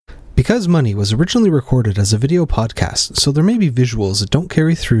Because Money was originally recorded as a video podcast, so there may be visuals that don't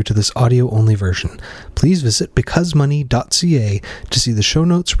carry through to this audio-only version. Please visit becausemoney.ca to see the show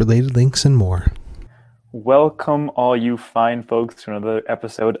notes, related links, and more. Welcome all you fine folks to another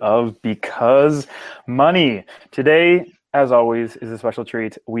episode of Because Money. Today, as always, is a special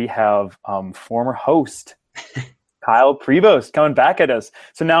treat. We have former host Kyle Prevost coming back at us.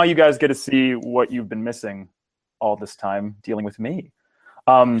 So now you guys get to see what you've been missing all this time dealing with me.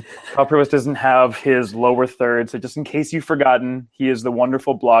 Kyle Prevost doesn't have his lower third, so just in case you've forgotten, he is the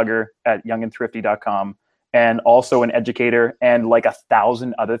wonderful blogger at youngandthrifty.com and also an educator and like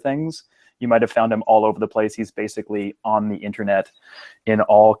 1,000 other things. You might have found him all over the place. He's basically on the internet in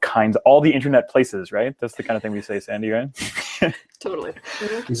all the internet places, right? That's the kind of thing we say, Sandy, right? Totally.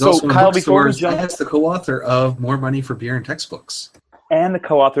 Mm-hmm. He's also Kyle, before we jump, that's the co-author of More Money for Beer and Textbooks. And the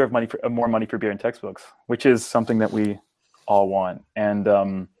co-author of More Money for Beer and Textbooks, which is something that we all want.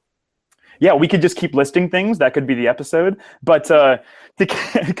 And yeah, we could just keep listing things. That could be the episode. But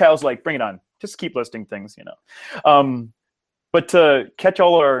Kyle's like, bring it on. Just keep listing things, you know. But to catch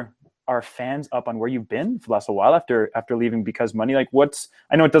all our fans up on where you've been for the last while after leaving Because Money, like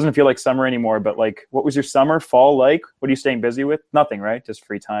I know it doesn't feel like summer anymore, but like what was your summer, fall like? What are you staying busy with? Nothing, right? Just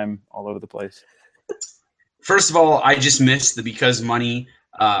free time all over the place. First of all, I just missed the Because Money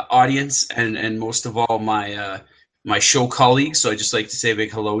audience and most of all my show colleagues. So I just like to say a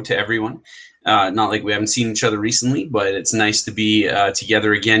big hello to everyone. Not like we haven't seen each other recently, but it's nice to be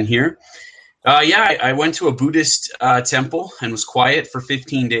together again here. I went to a Buddhist temple and was quiet for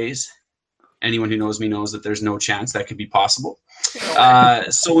 15 days. Anyone who knows me knows that there's no chance that could be possible.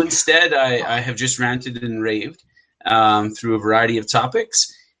 So instead, I have just ranted and raved through a variety of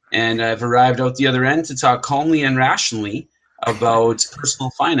topics. And I've arrived out the other end to talk calmly and rationally about personal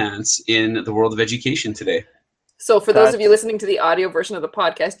finance in the world of education today. So for those of you listening to the audio version of the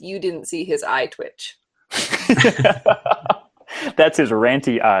podcast, you didn't see his eye twitch. That's his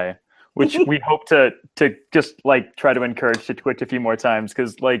ranty eye, which we hope to just like try to encourage to twitch a few more times.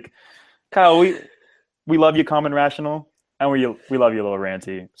 Because like, Kyle, we love you calm and rational, and we love you a little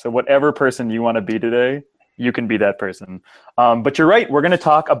ranty. So whatever person you want to be today, you can be that person. But you're right. We're going to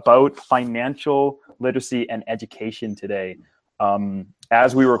talk about financial literacy and education today.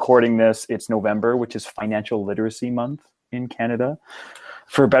 As we're recording this, it's November, which is Financial Literacy Month in Canada.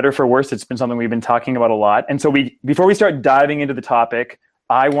 For better, for worse, it's been something we've been talking about a lot. And so before we start diving into the topic,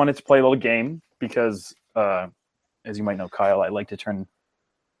 I wanted to play a little game because, as you might know, Kyle, I like to turn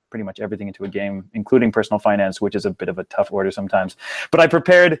pretty much everything into a game, including personal finance, which is a bit of a tough order sometimes. But I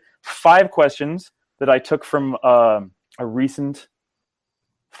prepared 5 questions that I took from a recent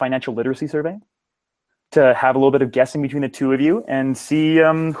financial literacy survey to have a little bit of guessing between the two of you and see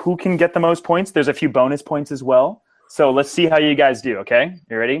who can get the most points. There's a few bonus points as well. So let's see how you guys do, okay?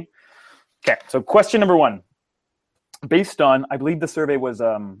 You ready? Okay, so question number 1. Based on, I believe the survey was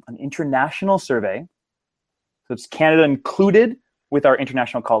an international survey. So it's Canada included with our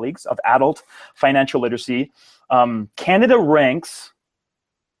international colleagues of adult financial literacy. Canada ranks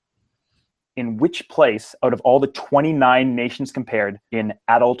in which place out of all the 29 nations compared in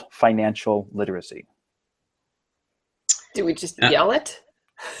adult financial literacy? Do we just yell it?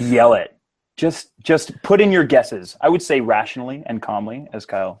 Yell it. Just put in your guesses. I would say rationally and calmly, as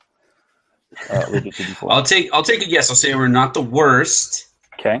Kyle alluded to before. I'll take a guess. I'll say we're not the worst.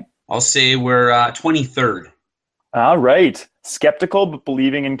 Okay. I'll say we're 23rd. All right. Skeptical, but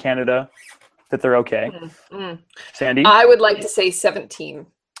believing in Canada that they're okay. Sandy? I would like to say 17.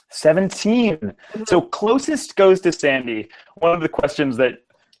 17. So closest goes to Sandy. One of the questions that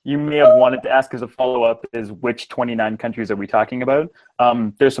you may have wanted to ask as a follow-up is which 29 countries are we talking about?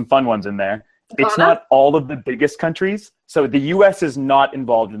 There's some fun ones in there. Ghana? It's not all of the biggest countries. So the U.S. is not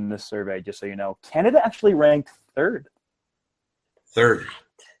involved in this survey, just so you know. Canada actually ranked 3rd. Third.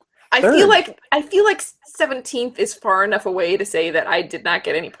 I feel like 17th is far enough away to say that I did not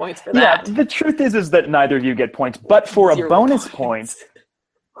get any points for that. Yeah, the truth is that neither of you get points. But for 0 a bonus points.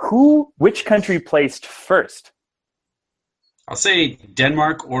 point, which country placed first? I'll say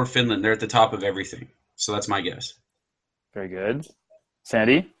Denmark or Finland. They're at the top of everything. So that's my guess. Very good.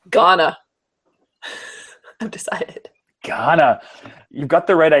 Sandy? Ghana. I've decided. Ghana. You've got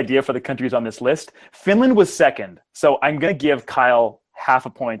the right idea for the countries on this list. Finland was 2nd. So I'm going to give Kyle half a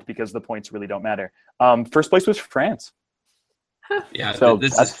point because the points really don't matter. First place was France. Yeah, so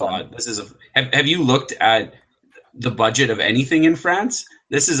this is flawed. Have you looked at the budget of anything in France?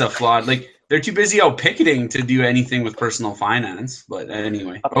 This is a flawed. Like, they're too busy out picketing to do anything with personal finance. But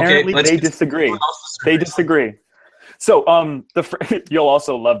anyway, apparently they disagree. They disagree. So you'll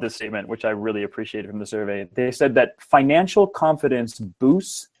also love this statement, which I really appreciated from the survey. They said that financial confidence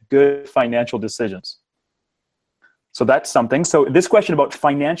boosts good financial decisions? So that's something. So this question about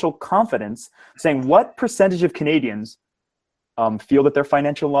financial confidence, saying what percentage of Canadians feel that their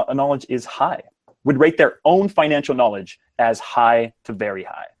financial knowledge is high, would rate their own financial knowledge as high to very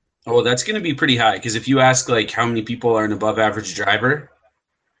high? Oh, that's going to be pretty high, because if you ask like how many people are an above average driver,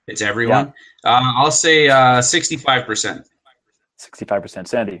 it's everyone. I'll say 65%. 65%.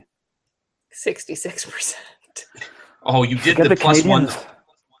 Sandy? 66%. Oh, you did the plus one.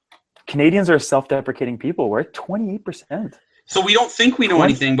 Canadians are self-deprecating people. We're at 28%. So we don't think we know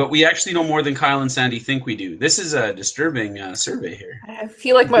anything, but we actually know more than Kyle and Sandy think we do. This is a disturbing survey here. I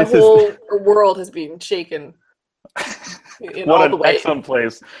feel like my whole world has been shaken. What an excellent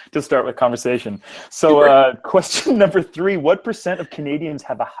place to start with conversation. So question number 3, what percent of Canadians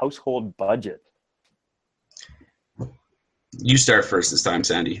have a household budget? You start first this time,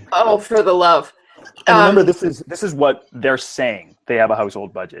 Sandy. Oh, for the love. And remember, this is what they're saying. They have a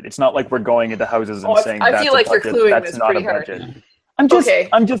household budget. It's not like we're going into houses and saying I that's feel like a budget. you're cluing That's this not pretty a hard. budget. I'm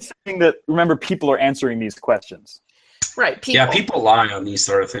just saying that, remember, people are answering these questions. Right. People. Yeah, people lie on these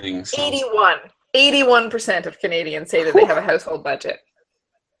sort of things. So. 81% of Canadians say that they have a household budget.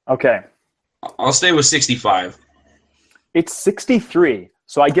 Okay. I'll stay with 65. It's 63.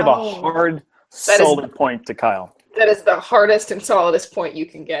 So I give a hard, solid point to Kyle. That is the hardest and solidest point you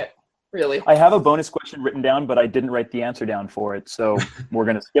can get, really. I have a bonus question written down, but I didn't write the answer down for it, so we're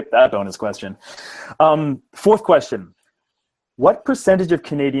going to skip that bonus question. 4th question. What percentage of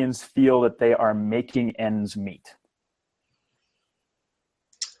Canadians feel that they are making ends meet?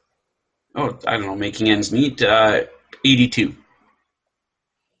 Oh, I don't know, making ends meet. 82.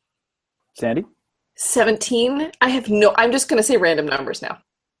 Sandy? 17? I'm just going to say random numbers now.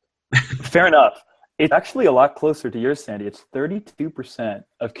 Fair enough. It's actually a lot closer to yours, Sandy. It's 32%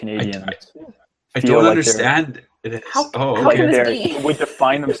 of Canadians. I don't understand this. How like can this be? they would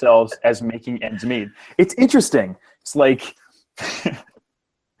define themselves as making ends meet. It's interesting. It's like,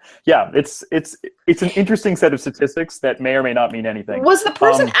 yeah, it's an interesting set of statistics that may or may not mean anything. Was the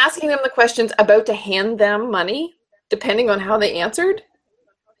person asking them the questions about to hand them money, depending on how they answered?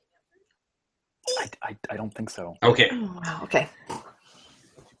 I don't think so. Okay. Oh, wow. Okay.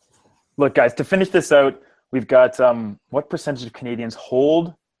 Look, guys, to finish this out, we've got what percentage of Canadians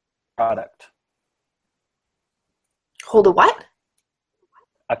hold product? Hold a what?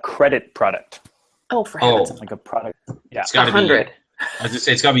 A credit product. Oh, for heaven's sake. Like a product. Yeah. It's got to be 100. I was going to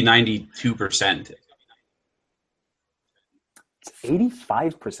say, it's got to be 92%. It's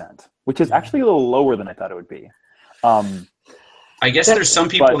 85%, which is actually a little lower than I thought it would be. I guess there's some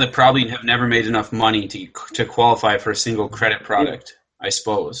people that probably have never made enough money to qualify for a single credit product, I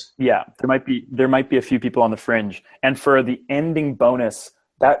suppose. Yeah, there might be a few people on the fringe. And for the ending bonus,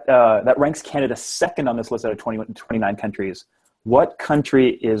 that ranks Canada second on this list out of 29 countries. What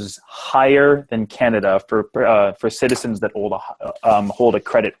country is higher than Canada for citizens that hold a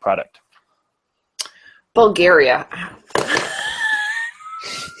credit product? Bulgaria.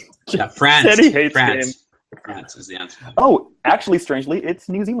 Yeah, France. Teddy hates France. game. France is the answer. Oh, actually, strangely, it's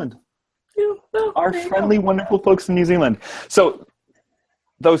New Zealand. Our friendly, wonderful folks in New Zealand. So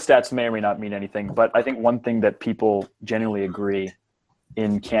those stats may or may not mean anything, but I think one thing that people generally agree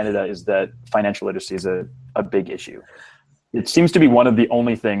in Canada is that financial literacy is a big issue. It seems to be one of the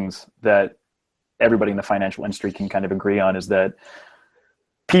only things that everybody in the financial industry can kind of agree on, is that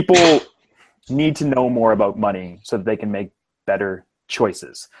people need to know more about money so that they can make better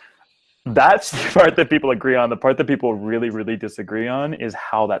choices. That's the part that people agree on. The part that people really, really disagree on is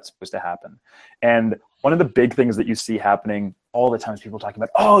how that's supposed to happen. And one of the big things that you see happening all the time is people talking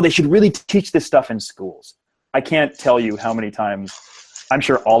about, oh, they should really teach this stuff in schools. I can't tell you how many times, I'm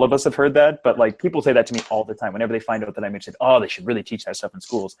sure all of us have heard that, but like people say that to me all the time whenever they find out that I mentioned, oh, they should really teach that stuff in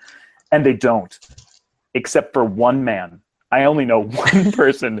schools. And they don't, except for one man. I only know one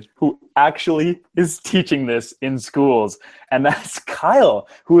person who actually is teaching this in schools, and that's Kyle,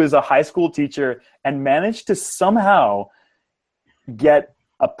 who is a high school teacher and managed to somehow get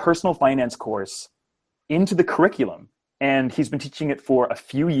a personal finance course into the curriculum. And he's been teaching it for a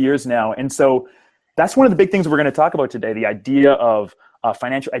few years now. And so that's one of the big things we're going to talk about today, the idea of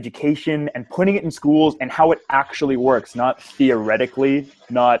financial education and putting it in schools and how it actually works, not theoretically,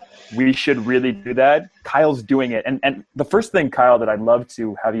 not we should really do that. Kyle's doing it. And the first thing, Kyle, that I'd love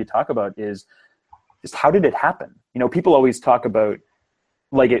to have you talk about is just how did it happen? You know, people always talk about it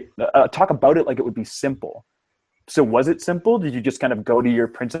like it would be simple. So was it simple? Did you just kind of go to your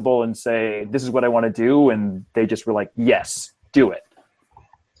principal and say, this is what I want to do? And they just were like, yes, do it.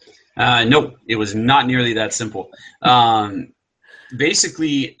 No, it was not nearly that simple.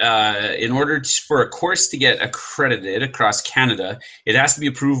 basically, in order for a course to get accredited across Canada, it has to be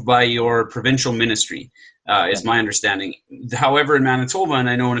approved by your provincial ministry, is my understanding. However, in Manitoba, and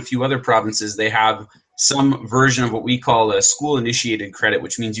I know in a few other provinces, they have some version of what we call a school-initiated credit,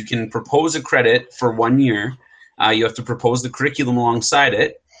 which means you can propose a credit for 1 year. You have to propose the curriculum alongside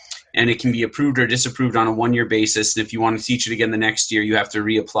it, and it can be approved or disapproved on a 1 year basis. And if you want to teach it again the next year, you have to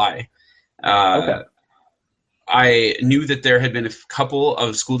reapply. I knew that there had been a couple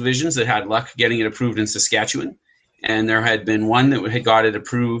of school divisions that had luck getting it approved in Saskatchewan, and there had been one that had got it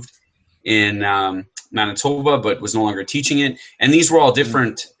approved in Manitoba but was no longer teaching it. And these were all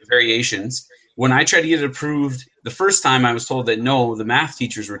different variations. When I tried to get it approved the first time, I was told that no, the math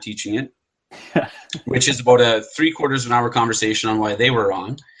teachers were teaching it, which is about a 3/4 of an hour conversation on why they were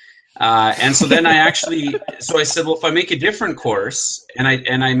wrong. And so then I said, well, if I make a different course and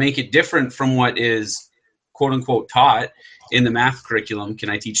I make it different from what is quote unquote taught in the math curriculum, can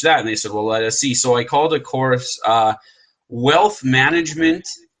I teach that? And they said, well, let us see. So I called a course Wealth Management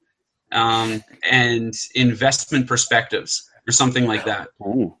and Investment Perspectives or something like that.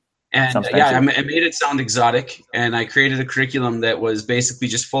 Ooh, and I made it sound exotic, and I created a curriculum that was basically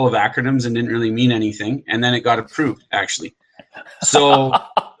just full of acronyms and didn't really mean anything. And then it got approved, actually. So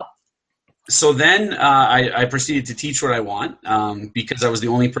then I proceeded to teach what I want because I was the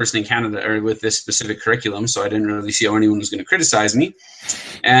only person in Canada with this specific curriculum, so I didn't really see how anyone was going to criticize me.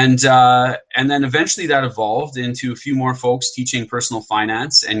 And then eventually that evolved into a few more folks teaching personal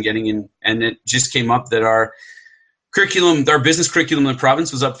finance and getting in, and it just came up that our curriculum, our business curriculum in the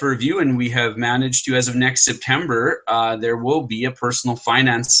province was up for review, and we have managed to, as of next September, there will be a personal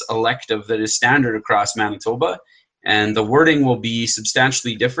finance elective that is standard across Manitoba. And the wording will be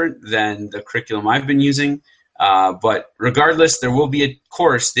substantially different than the curriculum I've been using. But regardless, there will be a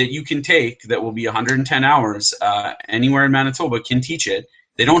course that you can take that will be 110 hours. Anywhere in Manitoba can teach it.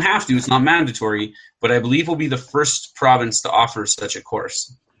 They don't have to. It's not mandatory. But I believe we'll be the first province to offer such a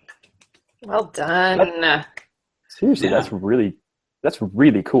course. Well done. Seriously, yeah. That's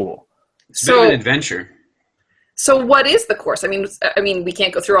really cool. It's a bit of an adventure. So what is the course? I mean, we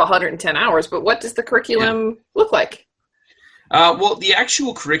can't go through all 110 hours, but what does the curriculum look like? Well, the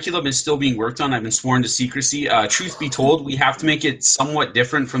actual curriculum is still being worked on. I've been sworn to secrecy. Truth be told, we have to make it somewhat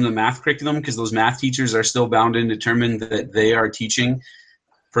different from the math curriculum because those math teachers are still bound and determined that they are teaching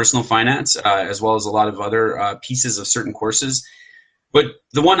personal finance as well as a lot of other pieces of certain courses. But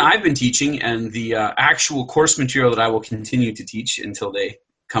the one I've been teaching and the actual course material that I will continue to teach until they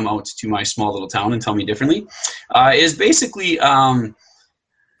come out to my small little town and tell me differently, is basically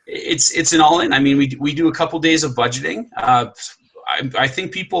it's an all-in. I mean, we do a couple days of budgeting. I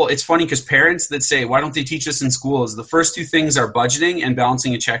think people, it's funny because parents that say, why don't they teach us in school, is the first two things are budgeting and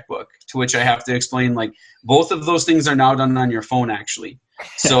balancing a checkbook, to which I have to explain, like, both of those things are now done on your phone, actually.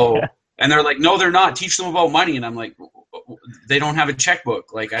 So, and they're like, no, they're not. Teach them about money. And I'm like, they don't have a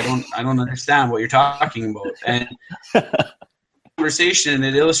checkbook. Like, I don't understand what you're talking about. And conversation, and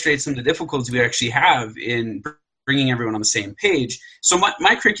it illustrates some of the difficulties we actually have in bringing everyone on the same page. So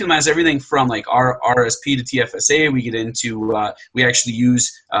my curriculum has everything from like our RSP to TFSA. We get into, we actually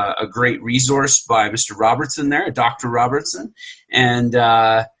use a great resource by Mr. Robertson there, Dr. Robertson. And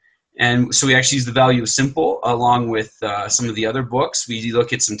so we actually use The Value of Simple along with some of the other books. We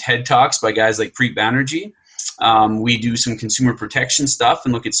look at some TED Talks by guys like Preet Banerjee. We do some consumer protection stuff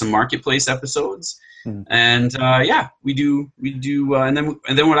and look at some marketplace episodes. And we do, and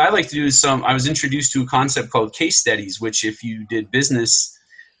then what I like to do is I was introduced to a concept called case studies, which if you did business,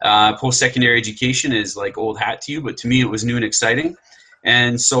 post-secondary education is like old hat to you, but to me it was new and exciting.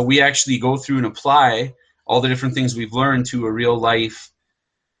 And so we actually go through and apply all the different things we've learned to a real life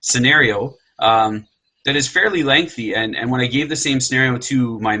scenario that is fairly lengthy. And when I gave the same scenario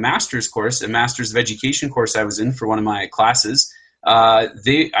to my master's course, a master's of education course I was in for one of my classes, I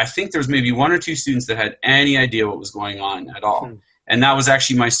think there was maybe one or two students that had any idea what was going on at all. And that was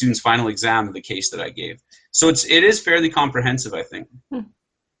actually my student's final exam of the case that I gave. So it is fairly comprehensive, I think.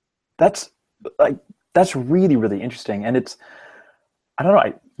 That's really, really interesting. And it's, I don't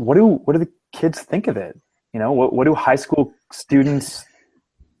know, what do the kids think of it? You know, what do high school students,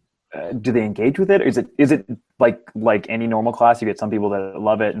 do they engage with it? Is it like any normal class? You get some people that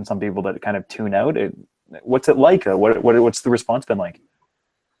love it and some people that kind of tune out. What's it like? What's the response been like?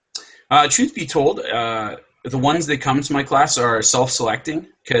 Truth be told, the ones that come to my class are self-selecting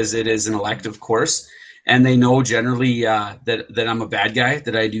because it is an elective course, and they know generally that I'm a bad guy,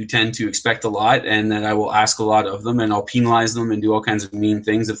 that I do tend to expect a lot, and that I will ask a lot of them, and I'll penalize them and do all kinds of mean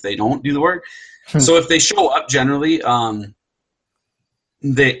things if they don't do the work. So if they show up, generally,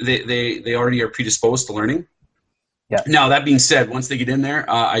 they already are predisposed to learning. Yeah. Now, that being said, once they get in there,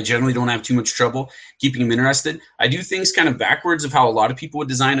 I generally don't have too much trouble keeping them interested. I do things kind of backwards of how a lot of people would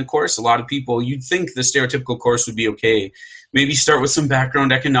design a course. A lot of people, you'd think the stereotypical course would be okay. Maybe start with some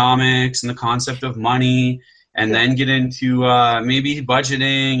background economics and the concept of money, and then get into maybe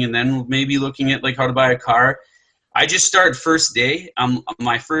budgeting, and then maybe looking at like how to buy a car. I just start first day.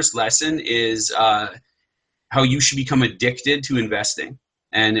 My first lesson is how you should become addicted to investing.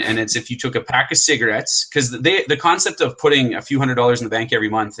 And it's if you took a pack of cigarettes, because the concept of putting a few $100s in the bank every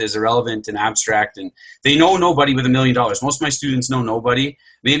month is irrelevant and abstract, and they know nobody with $1 million. Most of my students know nobody.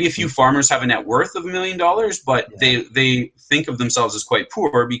 Maybe a few farmers have a net worth of $1 million, but they think of themselves as quite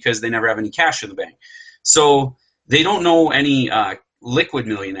poor because they never have any cash in the bank. So they don't know any liquid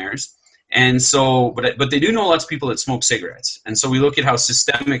millionaires. And so, but they do know lots of people that smoke cigarettes. And so we look at how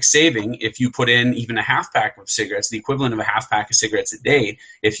systemic saving, if you put in even a half pack of cigarettes, the equivalent of a half pack of cigarettes a day,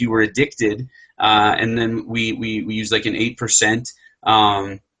 if you were addicted, and then we use like an 8%,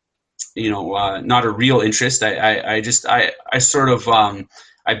 not a real interest.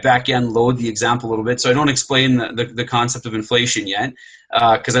 I back end load the example a little bit. So I don't explain the concept of inflation yet,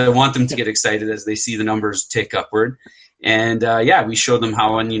 because I want them to get excited as they see the numbers tick upward. And we showed them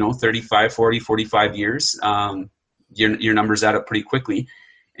how in 35, 40, 45 years, your numbers add up pretty quickly.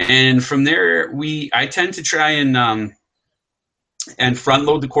 And from there, I tend to try and front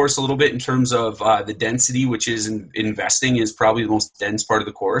load the course a little bit in terms of the density, which is investing is probably the most dense part of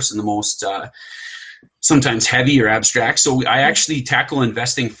the course and the most sometimes heavy or abstract. So I actually tackle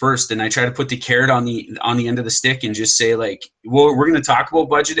investing first, and I try to put the carrot on the end of the stick and just say like, well, we're going to talk about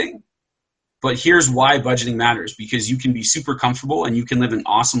budgeting. But here's why budgeting matters, because you can be super comfortable and you can live an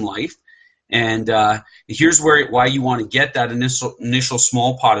awesome life. And here's why you want to get that initial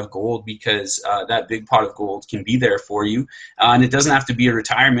small pot of gold, because that big pot of gold can be there for you. And it doesn't have to be a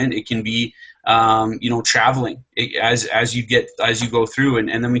retirement. It can be, traveling as you go through.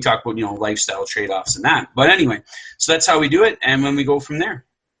 And then we talk about, lifestyle trade-offs and that. But anyway, so that's how we do it. And when we go from there.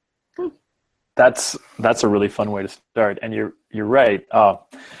 That's a really fun way to start. And you're right.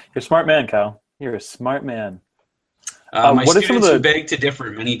 You're a smart man, Kyle. You're a smart man. My students would beg to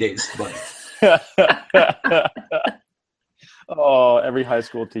differ many days, but oh, every high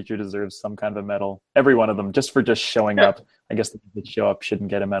school teacher deserves some kind of a medal. Every one of them, just for showing up. I guess the people that show up shouldn't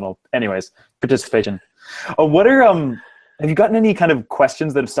get a medal. Anyways, participation. What are have you gotten any kind of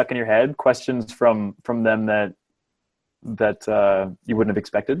questions that have stuck in your head? Questions from them that you wouldn't have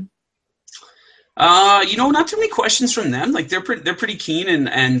expected? Not too many questions from them. Like they're pretty keen,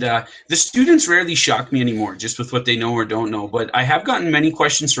 and the students rarely shock me anymore, just with what they know or don't know. But I have gotten many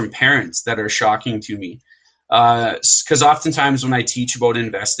questions from parents that are shocking to me, because oftentimes when I teach about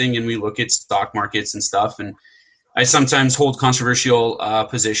investing and we look at stock markets and stuff, and I sometimes hold controversial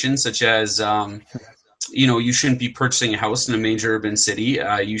positions, such as you shouldn't be purchasing a house in a major urban city.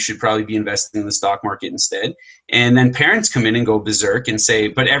 You should probably be investing in the stock market instead. And then parents come in and go berserk and say,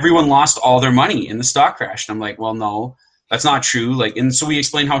 but everyone lost all their money in the stock crash. And I'm like, well, no, that's not true. And so we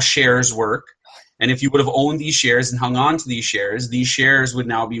explain how shares work. And if you would have owned these shares and hung on to these shares would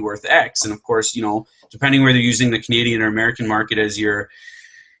now be worth X. And of course, depending whether you're using the Canadian or American market as your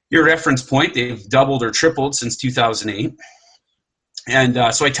reference point, they've doubled or tripled since 2008.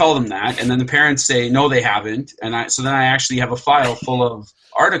 And so I tell them that, and then the parents say, no, they haven't. And so then I actually have a file full of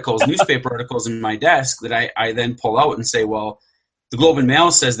articles, newspaper articles in my desk that I then pull out and say, well, the Globe and Mail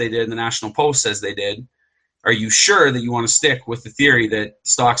says they did, and the National Post says they did. Are you sure that you want to stick with the theory that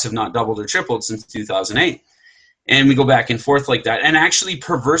stocks have not doubled or tripled since 2008? And we go back and forth like that. And actually,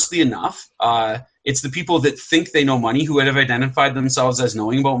 perversely enough, it's the people that think they know money, who would have identified themselves as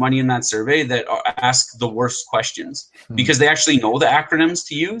knowing about money in that survey, that ask the worst questions, because they actually know the acronyms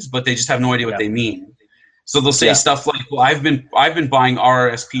to use, but they just have no idea what they mean. So they'll say stuff like, well, I've been buying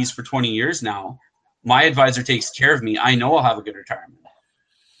RRSPs for 20 years now. My advisor takes care of me. I know I'll have a good retirement.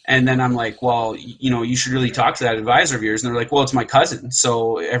 And then I'm like, well, you should really talk to that advisor of yours. And they're like, well, it's my cousin,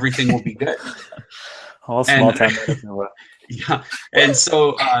 so everything will be good. All small town. Yeah, and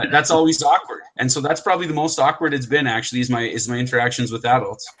so that's always awkward, and so that's probably the most awkward it's been. Actually, is my interactions with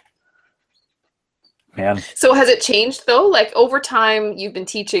adults. Man. So has it changed though? Like over time, you've been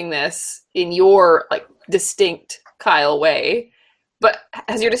teaching this in your distinct Kyle way, but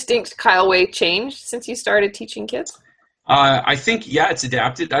has your distinct Kyle way changed since you started teaching kids? I think it's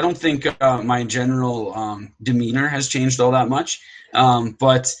adapted. I don't think my general demeanor has changed all that much,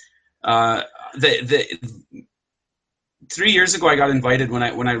 but the 3 years ago, I got invited when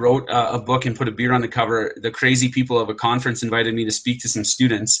I wrote a book and put a beer on the cover. The crazy people of a conference invited me to speak to some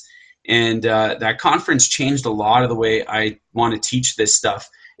students, and that conference changed a lot of the way I want to teach this stuff.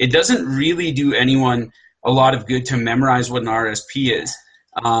 It doesn't really do anyone a lot of good to memorize what an RSP is.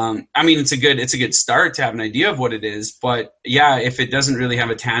 I mean, it's a good start to have an idea of what it is, but yeah, if it doesn't really have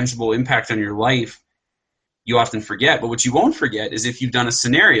a tangible impact on your life, you often forget. But what you won't forget is if you've done a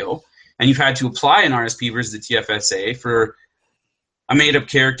scenario and you've had to apply an RSP versus the TFSA for a made-up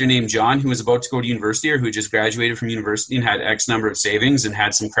character named John who was about to go to university or who just graduated from university and had X number of savings and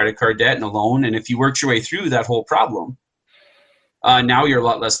had some credit card debt and a loan, and if you worked your way through that whole problem, now you're a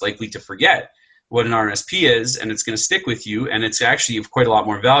lot less likely to forget what an RSP is, and it's going to stick with you, and it's actually of quite a lot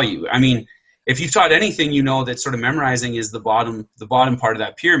more value. I mean, if you've taught anything, you know that sort of memorizing is the bottom part of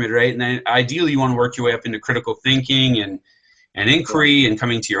that pyramid, right? And then ideally you want to work your way up into critical thinking and inquiry and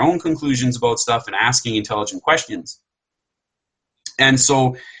coming to your own conclusions about stuff and asking intelligent questions. And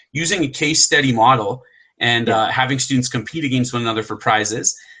so using a case study model and having students compete against one another for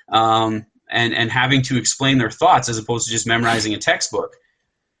prizes and having to explain their thoughts as opposed to just memorizing a textbook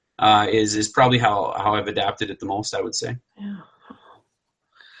is probably how I've adapted it the most, I would say. Yeah.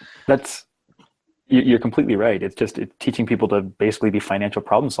 You're completely right. It's teaching people to basically be financial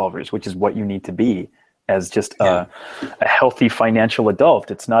problem solvers, which is what you need to be as just a healthy financial adult.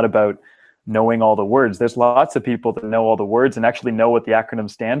 It's not about knowing all the words. There's lots of people that know all the words and actually know what the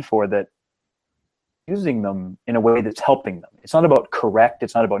acronyms stand for, that using them in a way that's helping them. It's not about correct.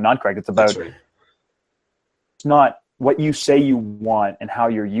 It's not about non-correct. It's about, it's not what you say you want and how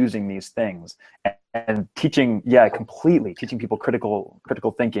you're using these things. And teaching, completely teaching people critical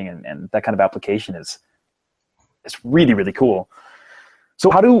thinking and that kind of application is really, really cool.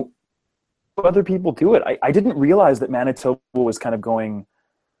 So how do other people do it? I didn't realize that Manitoba was kind of going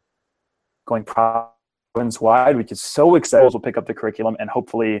province-wide, which is so exciting. We'll pick up the curriculum, and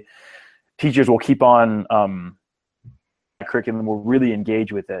hopefully teachers will keep on the curriculum, will really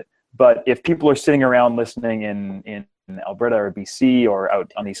engage with it. But if people are sitting around listening in Alberta or BC or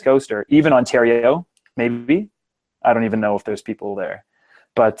out on the East Coast or even Ontario, maybe, I don't even know if there's people there,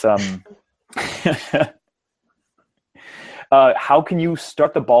 but how can you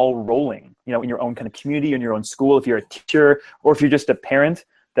start the ball rolling, in your own kind of community, in your own school, if you're a teacher or if you're just a parent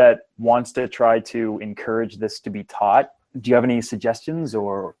that wants to try to encourage this to be taught? Do you have any suggestions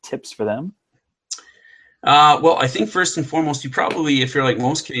or tips for them? Well, I think first and foremost, you probably, if you're like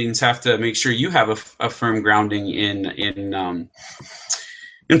most Canadians, have to make sure you have a firm grounding in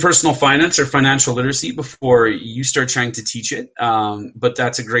personal finance or financial literacy before you start trying to teach it. But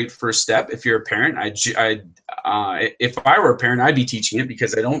that's a great first step. If you're a parent, if I were a parent, I'd be teaching it,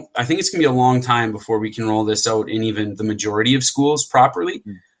 because I think it's gonna be a long time before we can roll this out in even the majority of schools properly.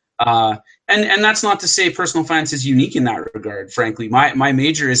 And that's not to say personal finance is unique in that regard. Frankly, my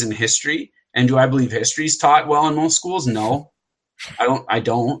major is in history. And do I believe history is taught well in most schools? No, I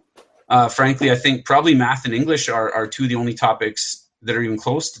don't. Frankly, I think probably math and English are two of the only topics that are even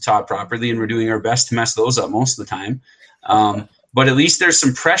close to taught properly, and we're doing our best to mess those up most of the time. But at least there's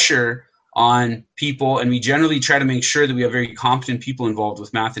some pressure on people, and we generally try to make sure that we have very competent people involved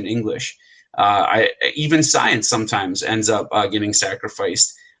with math and English. Even science sometimes ends up getting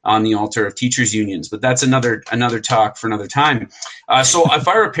sacrificed on the altar of teachers' unions, but that's another talk for another time. So if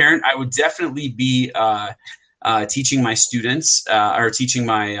I were a parent, I would definitely be teaching my students or teaching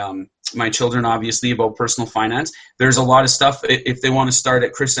my children, obviously, about personal finance. There's a lot of stuff. If they want to start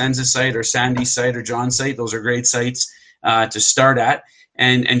at Chris Enza's site or Sandy's site or John's site, those are great sites to start at,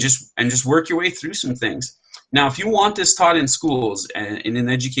 and just work your way through some things. Now, if you want this taught in schools and in an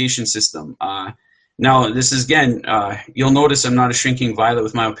education system, now, this is, again, you'll notice I'm not a shrinking violet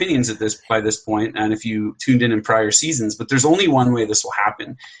with my opinions by this point, and if you tuned in prior seasons, but there's only one way this will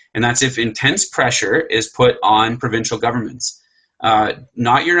happen, and that's if intense pressure is put on provincial governments.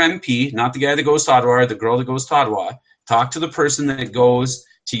 Not your MP, not the guy that goes to Ottawa or the girl that goes to Ottawa. Talk to the person that goes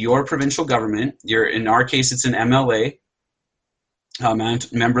to your provincial government. In our case, it's an MLA,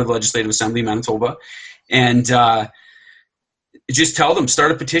 member of the Legislative Assembly, Manitoba, and just tell them,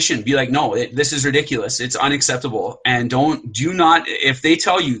 start a petition, be like, no, this is ridiculous, it's unacceptable. And do not, if they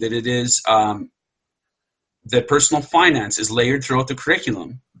tell you that it is, that personal finance is layered throughout the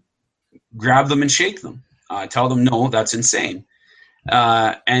curriculum, grab them and shake them. Tell them, no, that's insane.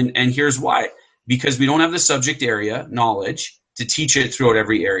 And here's why. Because we don't have the subject area knowledge to teach it throughout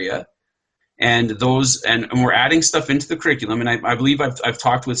every area. And we're adding stuff into the curriculum. And I believe I've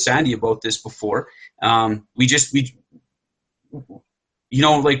talked with Sandy about this before. Like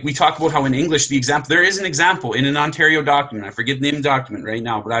we talk about how in English, there is an example in an Ontario document. I forget the name of the document right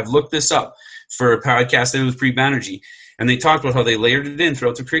now, but I've looked this up for a podcast I did with Pre Banerjee. And they talked about how they layered it in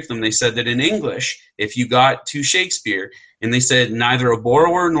throughout the curriculum. They said that in English, if you got to Shakespeare and they said neither a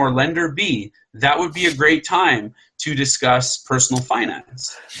borrower nor lender be, that would be a great time to discuss personal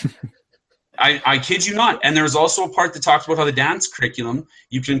finance. I kid you not. And there's also a part that talks about how the dance curriculum,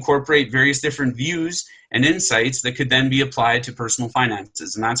 you can incorporate various different views and insights that could then be applied to personal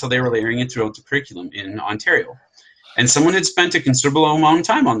finances. And that's how they were layering it throughout the curriculum in Ontario. And someone had spent a considerable amount of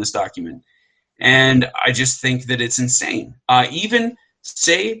time on this document. And I just think that it's insane. Even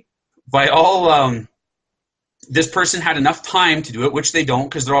say by all, this person had enough time to do it, which they don't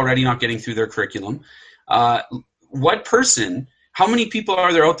because they're already not getting through their curriculum. What person... How many people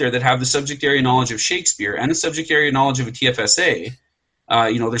are there out there that have the subject area knowledge of Shakespeare and the subject area knowledge of a TFSA?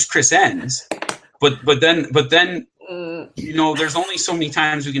 There's Chris Enns, but then there's only so many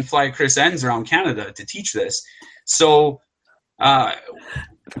times we can fly Chris Enns around Canada to teach this. So, I'm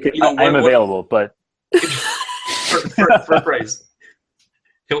available, but for a price,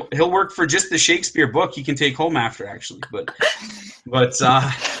 he'll work for just the Shakespeare book he can take home after, actually. But.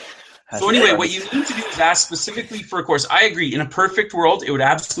 So anyway, what you need to do is ask specifically for a course. I agree. In a perfect world, it would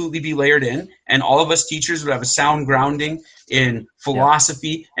absolutely be layered in, and all of us teachers would have a sound grounding in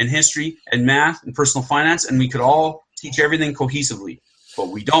philosophy and history and math and personal finance, and we could all teach everything cohesively.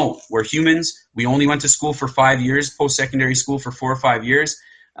 But we don't. We're humans. We only went to school for 5 years, post-secondary school for 4 or 5 years.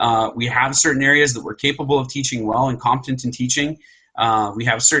 We have certain areas that we're capable of teaching well and competent in teaching. We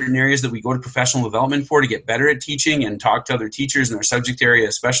have certain areas that we go to professional development for to get better at teaching and talk to other teachers in our subject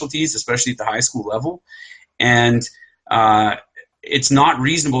area specialties, especially at the high school level. And it's not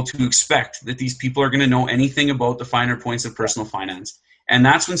reasonable to expect that these people are going to know anything about the finer points of personal finance. And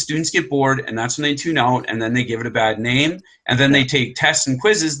that's when students get bored, and that's when they tune out, and then they give it a bad name, and then they take tests and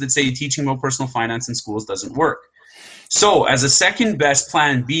quizzes that say teaching about personal finance in schools doesn't work. So as a second best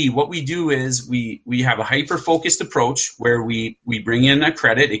plan B, what we do is we have a hyper-focused approach where we bring in a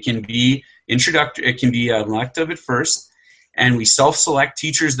credit. It can be introductory, it can be elective at first, and we self-select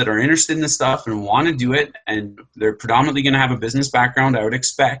teachers that are interested in this stuff and want to do it, and they're predominantly going to have a business background, I would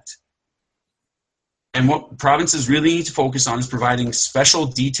expect. And what provinces really need to focus on is providing special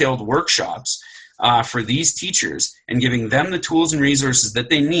detailed workshops for these teachers and giving them the tools and resources that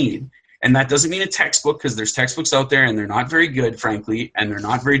they need. And that doesn't mean a textbook, because there's textbooks out there and they're not very good, frankly, and they're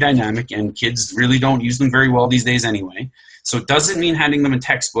not very dynamic, and kids really don't use them very well these days anyway. So it doesn't mean handing them a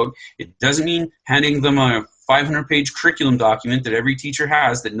textbook. It doesn't mean handing them a 500-page curriculum document that every teacher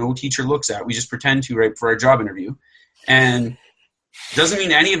has that no teacher looks at. We just pretend to right for our job interview. And it doesn't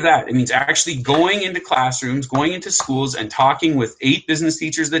mean any of that. It means actually going into classrooms, going into schools, and talking with 8 business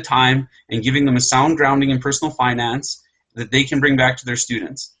teachers at a time and giving them a sound grounding in personal finance that they can bring back to their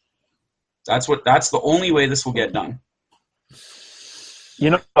students. That's the only way this will get done.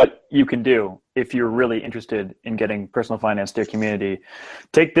 You know what you can do if you're really interested in getting personal finance to your community?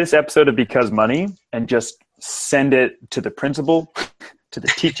 Take this episode of Because Money and just send it to the principal, to the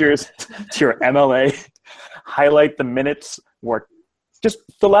teachers, to your MLA. Highlight the minutes where just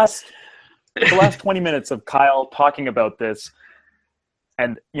the last 20 minutes of Kyle talking about this.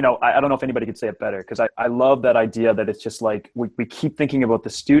 And, I don't know if anybody could say it better, because I love that idea that it's just like we keep thinking about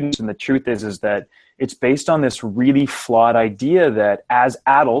the students, and the truth is that it's based on this really flawed idea that as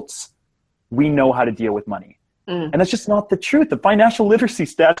adults, we know how to deal with money. And that's just not the truth. The financial literacy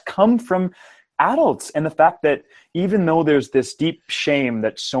stats come from adults. And the fact that even though there's this deep shame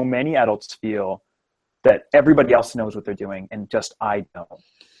that so many adults feel that everybody else knows what they're doing and just I don't,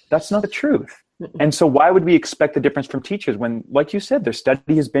 that's not the truth. And so why would we expect the difference from teachers when, like you said, their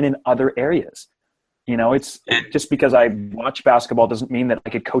study has been in other areas? It's just because I watch basketball doesn't mean that I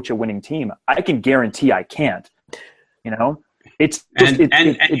could coach a winning team. I can guarantee I can't. It's just,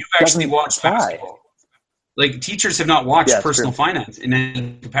 and you've actually watched basketball. Like, teachers have not watched personal finance in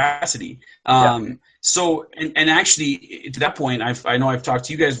any capacity. So, and actually, to that point, I know I've talked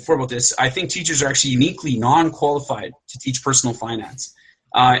to you guys before about this. I think teachers are actually uniquely non-qualified to teach personal finance.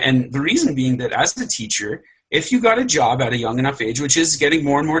 And the reason being that as a teacher, if you got a job at a young enough age, which is getting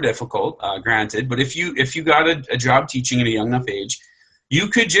more and more difficult, granted, but if you got a job teaching at a young enough age, you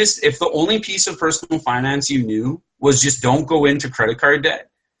could just, if the only piece of personal finance you knew was just don't go into credit card debt,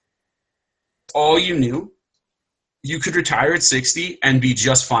 all you knew, you could retire at 60 and be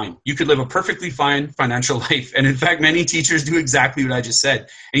just fine. You could live a perfectly fine financial life. And in fact, many teachers do exactly what I just said.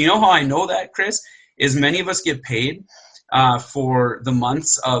 And you know how I know that, Chris, is many of us get paid for the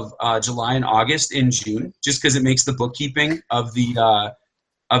months of July and August in June, just because it makes the bookkeeping of the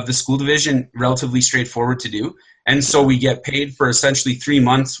school division relatively straightforward to do. And so we get paid for essentially 3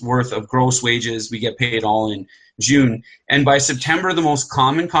 months worth of gross wages. We get paid all in June. And by September, the most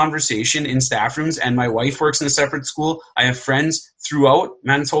common conversation in staff rooms, and my wife works in a separate school. I have friends throughout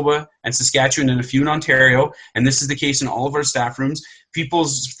Manitoba and Saskatchewan and a few in Ontario, and this is the case in all of our staff rooms.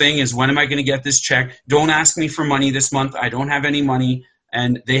 People's thing is, when am I going to get this check? Don't ask me for money this month. I don't have any money.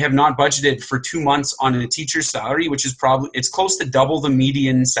 and they have not budgeted for 2 months on a teacher's salary, which is probably, it's close to double the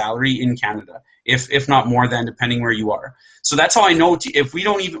median salary in Canada, if not more than, depending where you are. So that's how I know if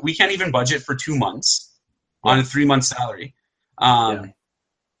we can't even budget for 2 months on a 3-month salary.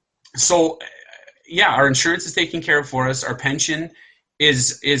 So yeah, our insurance is taken care of for us. Our pension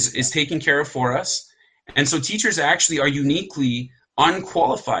is taken care of for us. And so teachers actually are uniquely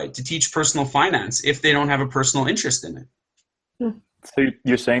unqualified to teach personal finance if they don't have a personal interest in it. So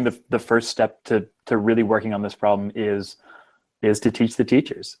you're saying the first step to really working on this problem is to teach the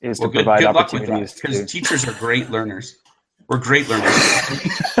teachers, is to provide opportunities. Because teachers are great learners. We're great learners.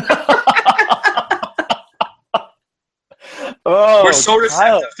 We're so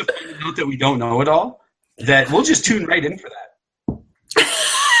receptive to finding out that we don't know it all that we'll just tune right in for that.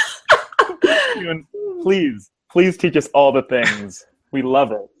 Please teach us all the things. We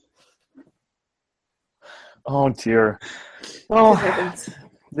love it. Oh dear. Well,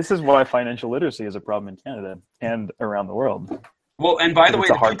 this is why financial literacy is a problem in Canada and around the world. Well, and by the way,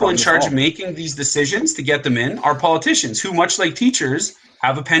 the people in charge of making these decisions to get them in are politicians who, much like teachers,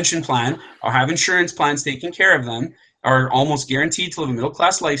 have a pension plan or have insurance plans taking care of them, are almost guaranteed to live a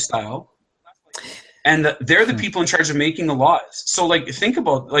middle-class lifestyle. And they're the people in charge of making the laws. So, like, think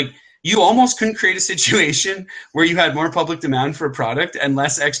about, like, you almost couldn't create a situation where you had more public demand for a product and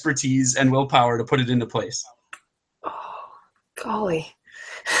less expertise and willpower to put it into place. Oh, golly.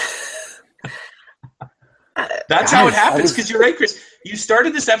 That's how it happens, because you're right, Chris. You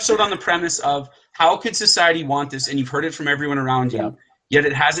started this episode on the premise of how could society want this, and you've heard it from everyone around you, yet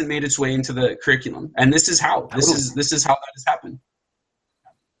it hasn't made its way into the curriculum. And this is how. This is how that has happened.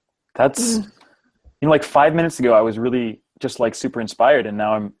 That's, like 5 minutes ago, I was really just like super inspired, and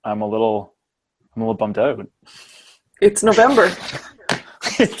now I'm a little bummed out. It's November.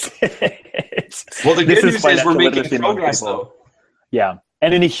 Well, the good news is we're making progress, though. Yeah,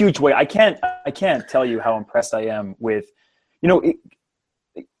 and in a huge way. I can't tell you how impressed I am with,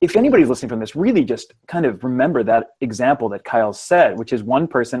 if anybody's listening from this, really just kind of remember that example that Kyle said, which is one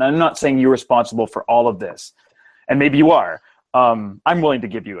person. I'm not saying you're responsible for all of this, and maybe you are. I'm willing to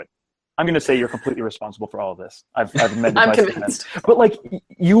give you it. I'm going to say you're completely responsible for all of this. I've amended my statement. But like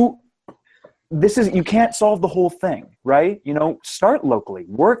you can't solve the whole thing, right? Start locally,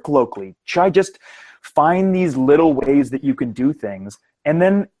 work locally, just find these little ways that you can do things. And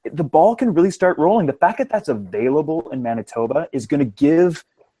then the ball can really start rolling. The fact that that's available in Manitoba is going to give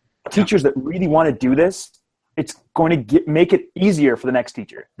teachers that really want to do this, it's going to make it easier for the next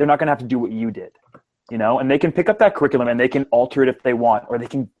teacher. They're not going to have to do what you did, and they can pick up that curriculum and they can alter it if they want, or they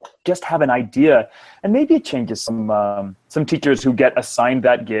can just have an idea. And maybe it changes some teachers who get assigned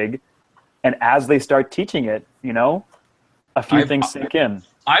that gig. And as they start teaching it, a few things sink in.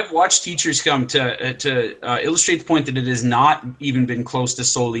 I've watched teachers come to illustrate the point that it has not even been close to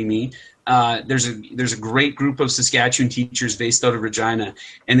solely me. There's a great group of Saskatchewan teachers based out of Regina,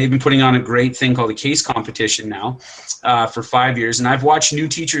 and they've been putting on a great thing called a case competition now for 5 years. And I've watched new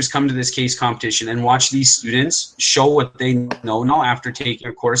teachers come to this case competition and watch these students show what they know now after taking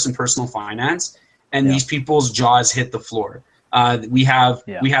a course in personal finance, and these people's jaws hit the floor. We have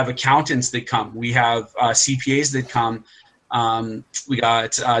accountants that come. We have CPAs that come. We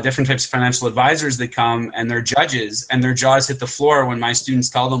got different types of financial advisors that come, and they're judges, and their jaws hit the floor when my students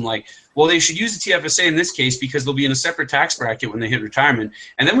tell them, like, well, they should use the TFSA in this case because they'll be in a separate tax bracket when they hit retirement.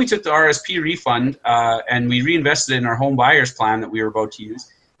 And then we took the RSP refund and we reinvested it in our home buyers plan that we were about to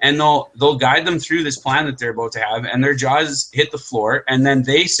use. And they'll guide them through this plan that they're about to have, and their jaws hit the floor. And then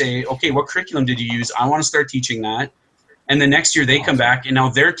they say, okay, what curriculum did you use? I want to start teaching that. And the next year they come back, and now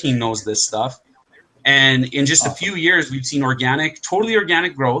their team knows this stuff. And in just a few years, we've seen totally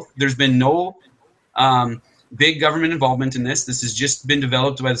organic growth. There's been no big government involvement in this. This has just been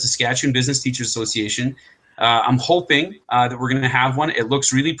developed by the Saskatchewan Business Teachers Association. I'm hoping that we're going to have one. It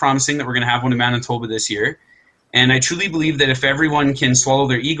looks really promising that we're going to have one in Manitoba this year. And I truly believe that if everyone can swallow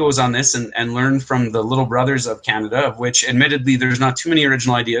their egos on this and learn from the little brothers of Canada, of which admittedly there's not too many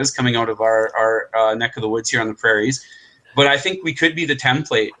original ideas coming out of our neck of the woods here on the prairies, but I think we could be the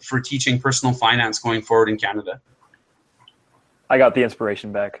template for teaching personal finance going forward in Canada. I got the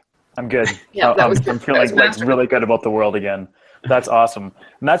inspiration back. I'm good. Yeah, I'm feeling like really good about the world again. That's awesome.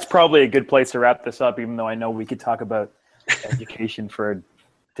 And that's probably a good place to wrap this up, even though I know we could talk about education for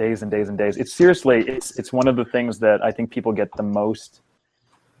days and days and days. It's seriously, it's one of the things that I think people get the most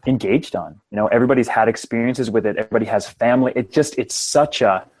engaged on. Everybody's had experiences with it. Everybody has family. It's such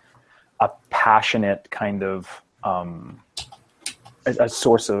a passionate kind of, a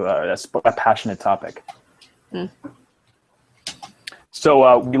source of a passionate topic.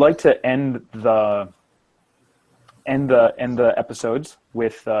 So we like to end the end the episodes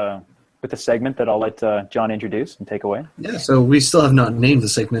with a segment that I'll let John introduce and take away. Yeah, so we still have not named the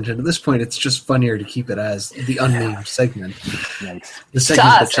segment, and at this point, it's just funnier to keep it as the unnamed segment. Yikes. The segment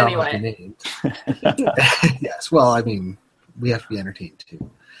that us, shall anyway. not be named. Yes, well, I mean, we have to be entertained too.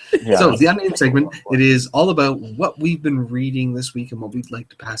 Yeah. So the unnamed segment, it is all about what we've been reading this week and what we'd like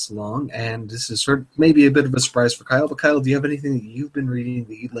to pass along. And this is sort of maybe a bit of a surprise for Kyle. But Kyle, do you have anything that you've been reading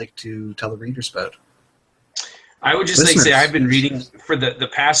that you'd like to tell the readers about? I would just like to say I've been reading for the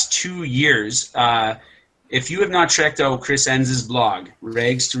past 2 years. If you have not checked out Chris Enns' blog,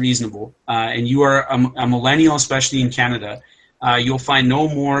 Rags to Reasonable, and you are a millennial, especially in Canada, you'll find no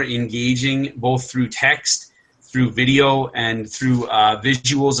more engaging, both through text, through video, and through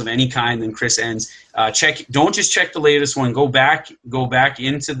visuals of any kind than Chris Enns. Don't just check the latest one. Go back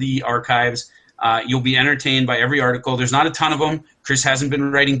into the archives. You'll be entertained by every article. There's not a ton of them. Chris hasn't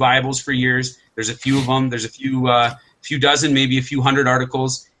been writing Bibles for years. There's a few of them. There's a few dozen, maybe a few hundred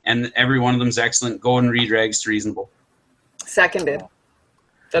articles, and every one of them is excellent. Go and read Rags to Reasonable. Seconded.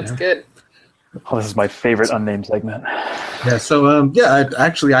 That's good. Oh, this is my favorite unnamed segment. Yeah, so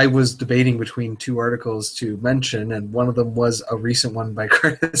I was debating between two articles to mention, and one of them was a recent one by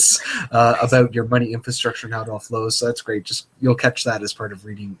Chris about your money infrastructure and how it all flows. So that's great. Just you'll catch that as part of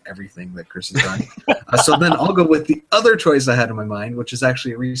reading everything that Chris has done. So then I'll go with the other choice I had in my mind, which is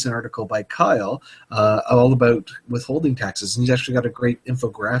actually a recent article by Kyle all about withholding taxes, and he's actually got a great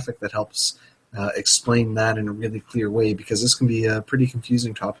infographic that helps explain that in a really clear way, because this can be a pretty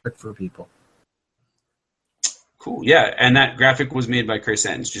confusing topic for people. Cool, yeah, and that graphic was made by Chris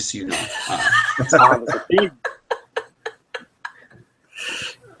Enns, just so you know.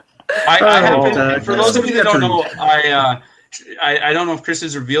 For those of you that don't know, I don't know if Chris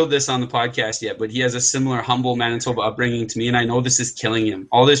has revealed this on the podcast yet, but he has a similar humble Manitoba upbringing to me, and I know this is killing him.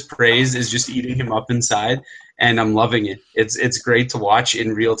 All this praise is just eating him up inside, and I'm loving it. It's great to watch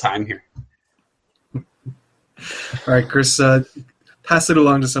in real time here. All right, Chris, pass it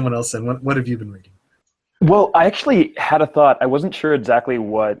along to someone else then. What have you been reading? Well, I actually had a thought. I wasn't sure exactly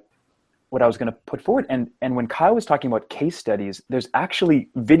what I was going to put forward. And when Kyle was talking about case studies, there's actually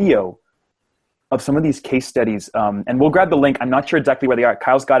video of some of these case studies. And we'll grab the link. I'm not sure exactly where they are.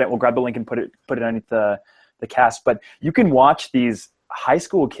 Kyle's got it. We'll grab the link and put it underneath the cast. But you can watch these high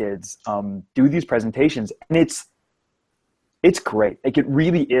school kids do these presentations. And it's great. Like, it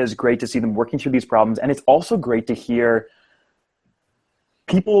really is great to see them working through these problems. And it's also great to hear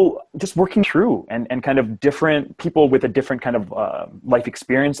people just working through and kind of different people with a different kind of life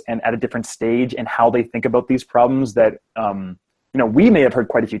experience and at a different stage, and how they think about these problems that, we may have heard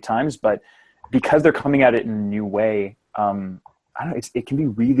quite a few times, but because they're coming at it in a new way, I don't know, it can be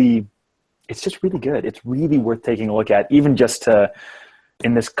really, it's just really good. It's really worth taking a look at, even just to,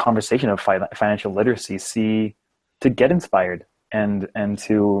 in this conversation of financial literacy, to get inspired and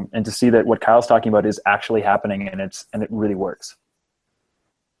to see that what Kyle's talking about is actually happening, and it really works.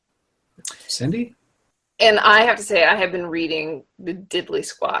 Cindy? And I have to say, I have been reading the diddly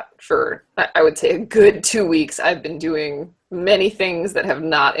squat for, I would say, a good 2 weeks. I've been doing many things that have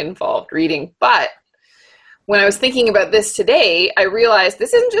not involved reading. But when I was thinking about this today, I realized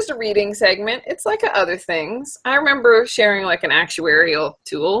this isn't just a reading segment. It's like other things. I remember sharing like an actuarial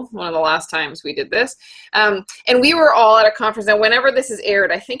tool one of the last times we did this. And we were all at a conference. And whenever this is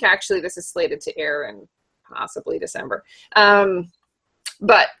aired, I think actually this is slated to air in possibly December.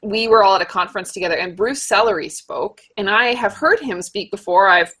 But we were all at a conference together, and Bruce Sellery spoke, and I have heard him speak before.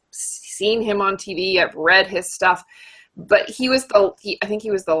 I've seen him on TV. I've read his stuff, but I think he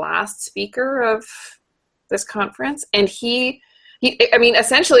was the last speaker of this conference, and he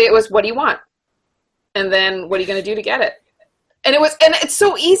essentially it was, what do you want? And then what are you going to do to get it? And it's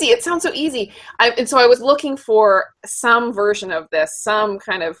so easy. It sounds so easy. So I was looking for some version of this, some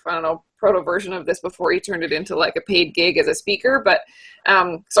kind of, I don't know, proto version of this before he turned it into like a paid gig as a speaker. But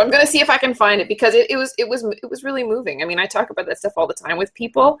so I'm going to see if I can find it, because it was really moving. I mean, I talk about that stuff all the time with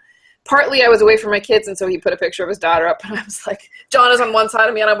people. Partly I was away from my kids, and so he put a picture of his daughter up, and I was like, John is on one side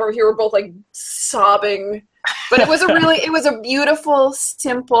of me, and I'm over here. We're both like sobbing. But it was a beautiful,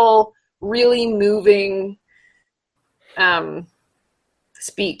 simple, really moving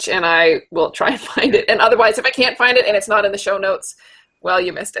speech, and I will try and find it. And otherwise, if I can't find it and it's not in the show notes, well,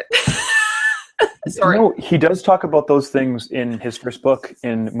 you missed it. Sorry. No, he does talk about those things in his first book,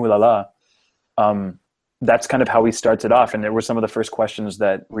 in Moulala. That's kind of how he starts it off, and there were some of the first questions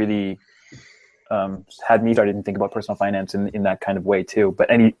that really had me starting to think about personal finance in that kind of way too. But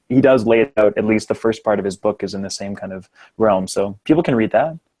he does lay it out. At least the first part of his book is in the same kind of realm, so people can read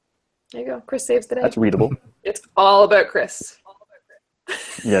that. There you go. Chris saves the day. That's readable. It's all about Chris.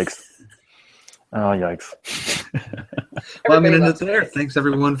 Yikes. Oh, yikes. Well, I'm going to end loves it there. Chris. Thanks,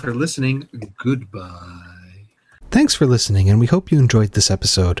 everyone, for listening. Goodbye. Thanks for listening, and we hope you enjoyed this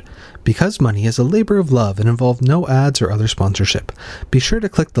episode. Because Money is a labor of love and involved no ads or other sponsorship, be sure to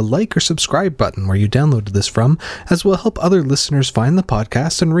click the like or subscribe button where you downloaded this from, as will help other listeners find the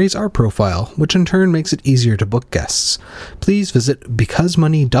podcast and raise our profile, which in turn makes it easier to book guests. Please visit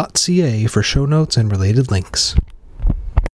becausemoney.ca for show notes and related links.